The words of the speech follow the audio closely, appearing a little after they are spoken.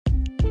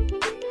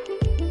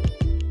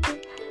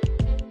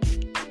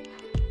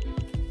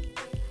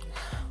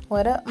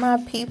What up, my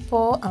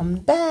people? I'm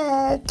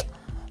back.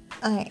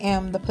 I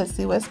am the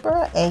Pussy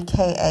Whisperer,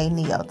 aka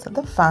Neo to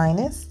the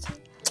finest.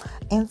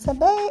 And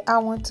today I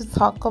want to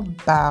talk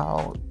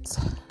about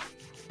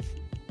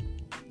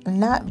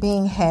not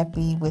being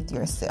happy with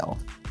yourself.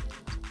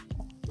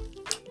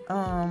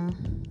 I'll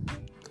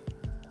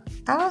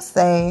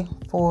say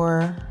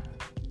for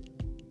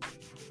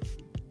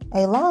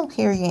a long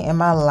period in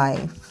my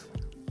life,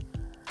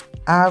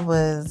 I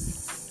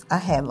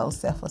had low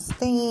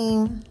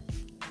self-esteem.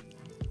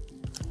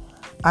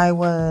 I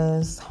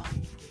was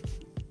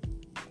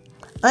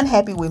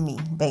unhappy with me,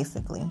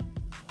 basically.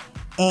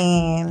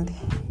 And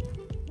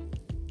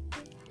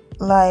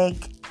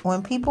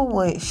when people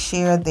would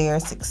share their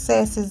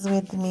successes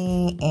with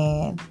me,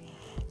 and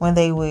when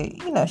they would,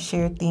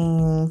 share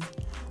things,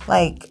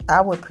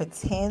 I would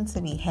pretend to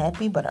be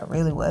happy, but I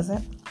really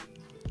wasn't.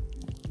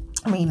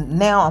 I mean,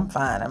 now I'm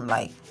fine.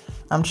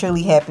 I'm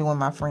truly happy when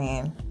my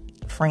friend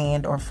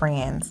or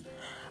friends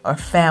or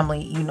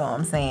family, you know what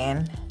I'm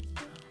saying,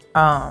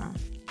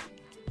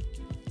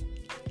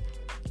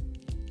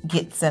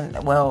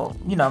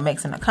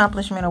 makes an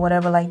accomplishment or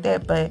whatever like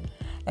that. But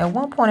at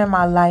one point in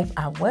my life,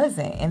 I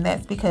wasn't. And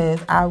that's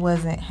because I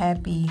wasn't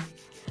happy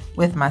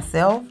with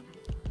myself.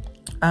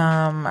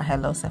 I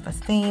had low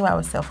self-esteem. I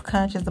was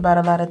self-conscious about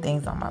a lot of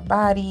things on my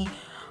body.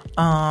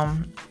 I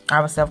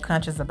was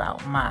self-conscious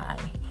about my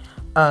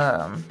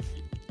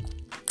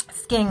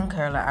skin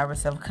color. I was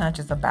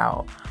self-conscious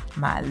about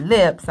my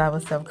lips. I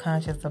was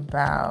self-conscious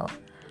about,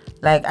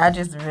 I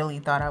just really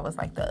thought I was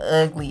the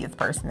ugliest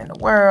person in the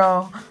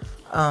world.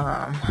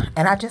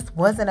 And I just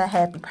wasn't a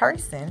happy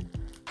person.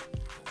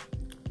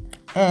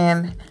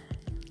 And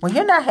when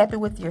you're not happy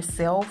with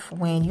yourself,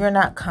 when you're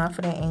not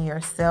confident in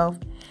yourself,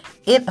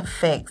 it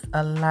affects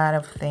a lot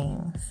of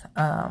things.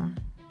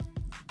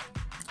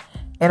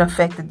 It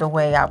affected the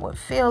way I would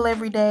feel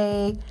every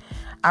day.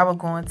 I would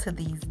go into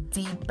these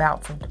deep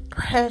bouts of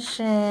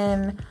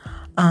depression.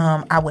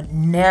 I would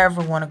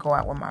never want to go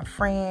out with my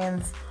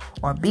friends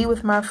or be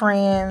with my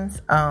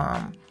friends.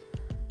 And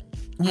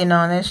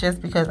it's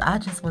just because I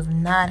just was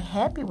not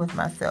happy with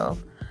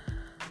myself.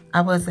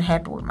 I wasn't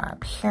happy with my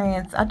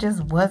appearance. I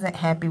just wasn't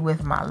happy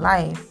with my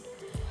life.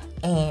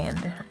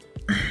 And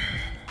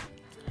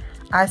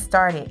I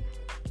started,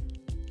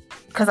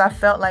 because I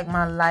felt like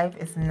my life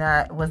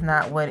was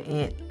not what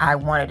I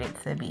wanted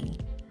it to be.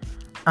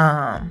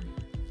 And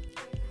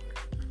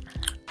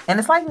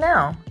it's like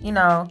now,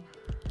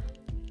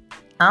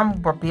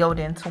 I'm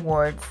building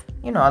towards,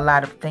 a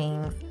lot of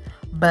things,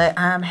 but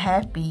I'm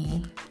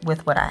happy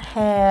with what I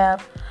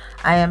have.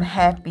 I am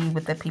happy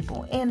with the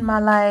people in my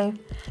life.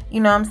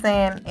 You know what I'm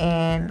saying?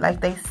 And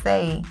like they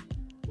say,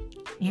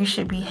 you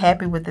should be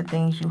happy with the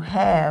things you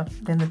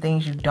have than the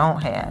things you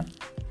don't have.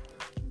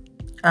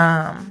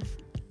 I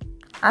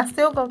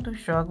still go through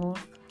struggles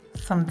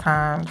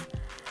sometimes.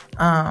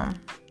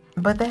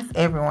 But that's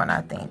everyone, I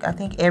think. I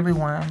think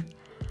everyone,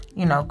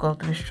 go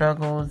through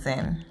struggles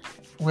and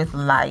with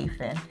life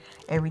and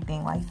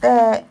everything like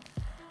that.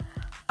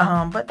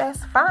 But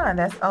that's fine.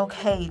 That's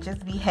okay.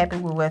 Just be happy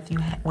with what you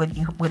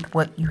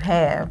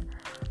have.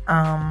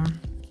 I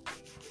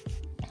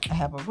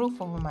have a roof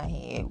over my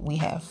head. We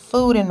have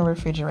food in the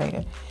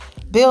refrigerator.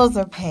 Bills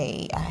are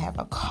paid. I have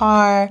a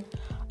car.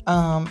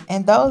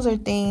 And those are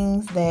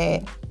things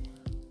that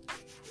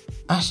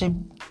I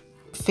should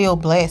feel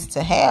blessed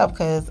to have,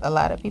 because a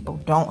lot of people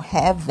don't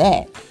have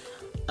that.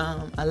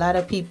 A lot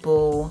of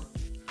people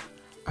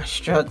are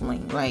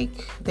struggling.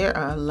 There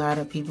are a lot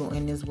of people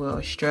in this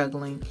world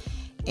struggling.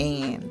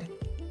 And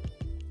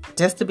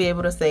just to be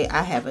able to say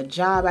I have a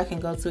job I can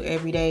go to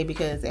every day,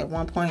 because at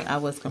one point I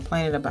was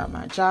complaining about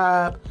my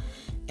job.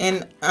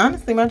 And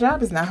honestly, my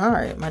job is not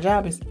hard. My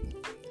job is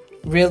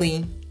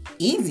really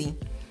easy.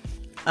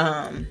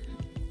 But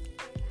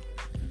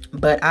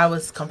I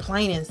was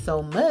complaining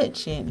so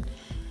much, and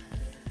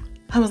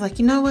I was like,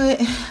 you know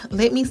what?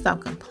 Let me stop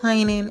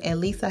complaining. At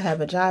least I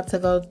have a job to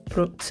go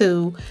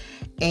to,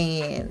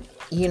 and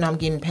I'm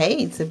getting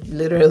paid to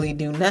literally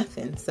do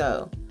nothing.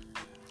 So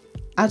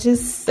I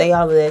just say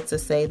all of that to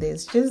say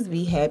this. Just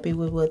be happy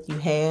with what you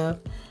have.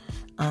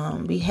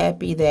 Be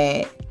happy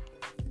that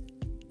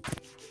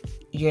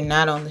you're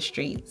not on the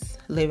streets,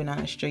 living on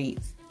the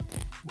streets,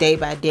 day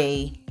by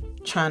day,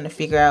 trying to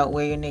figure out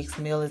where your next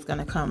meal is going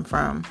to come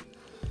from.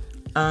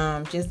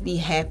 Just be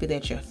happy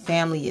that your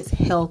family is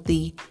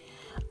healthy.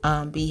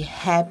 Be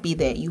happy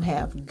that you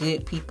have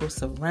good people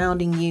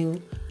surrounding you.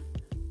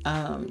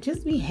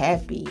 Just be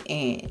happy,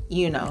 and,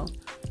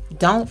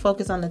 don't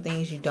focus on the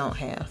things you don't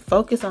have.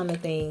 Focus on the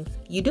things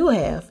you do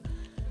have,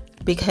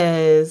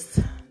 because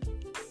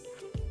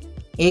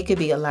it could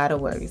be a lot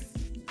worse.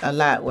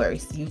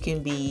 You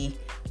can be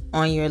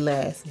on your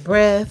last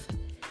breath.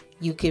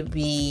 You could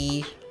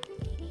be,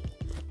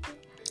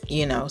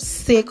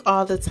 sick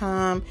all the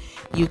time.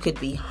 You could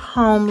be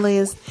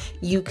homeless.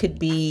 You could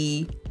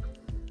be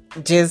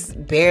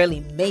just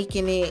barely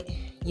making it.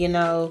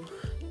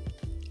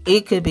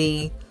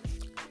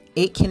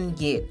 It can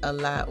get a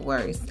lot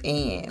worse.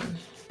 And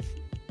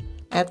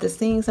after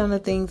seeing some of the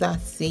things I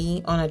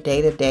see on a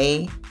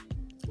day-to-day,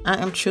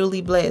 I am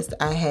truly blessed.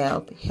 I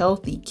have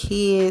healthy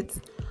kids.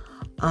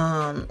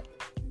 And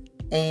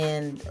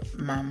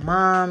my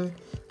mom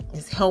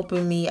is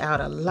helping me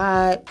out a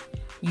lot.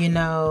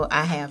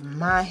 I have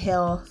my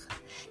health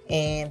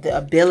and the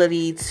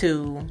ability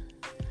to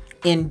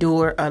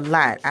endure a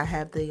lot. I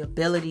have the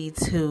ability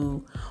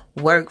to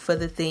work for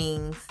the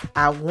things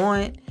I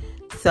want.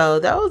 So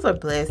those are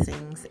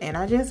blessings. And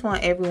I just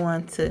want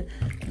everyone to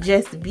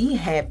just be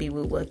happy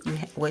with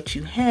what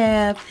you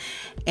have,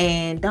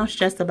 and don't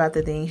stress about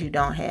the things you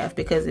don't have,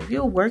 because if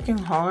you're working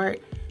hard,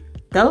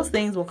 those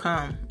things will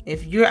come.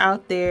 If you're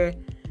out there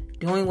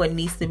doing what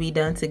needs to be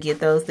done to get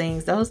those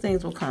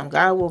things will come.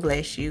 God will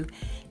bless you,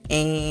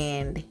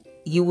 and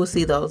you will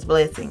see those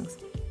blessings.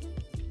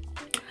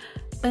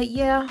 But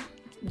yeah,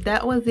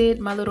 that was it.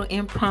 My little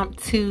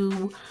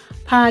impromptu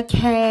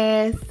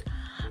podcast.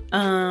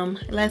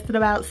 It lasted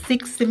about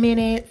 60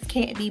 minutes.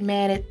 Can't be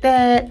mad at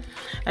that.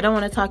 I don't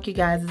want to talk you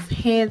guys'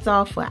 heads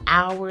off for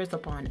hours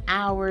upon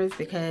hours,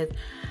 because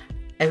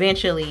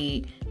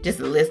eventually just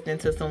listening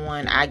to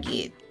someone, I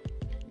get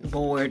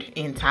bored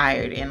and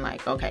tired and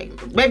like, okay,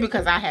 maybe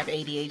because I have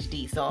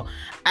ADHD, so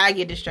I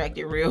get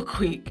distracted real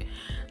quick.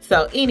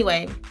 So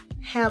anyway,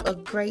 have a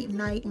great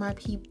night, my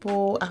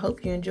people. I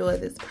hope you enjoy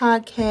this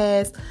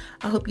podcast.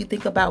 I hope you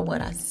think about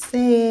what I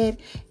said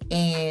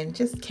and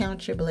just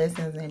count your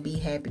blessings and be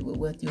happy with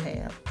what you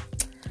have.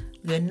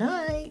 Good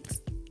night.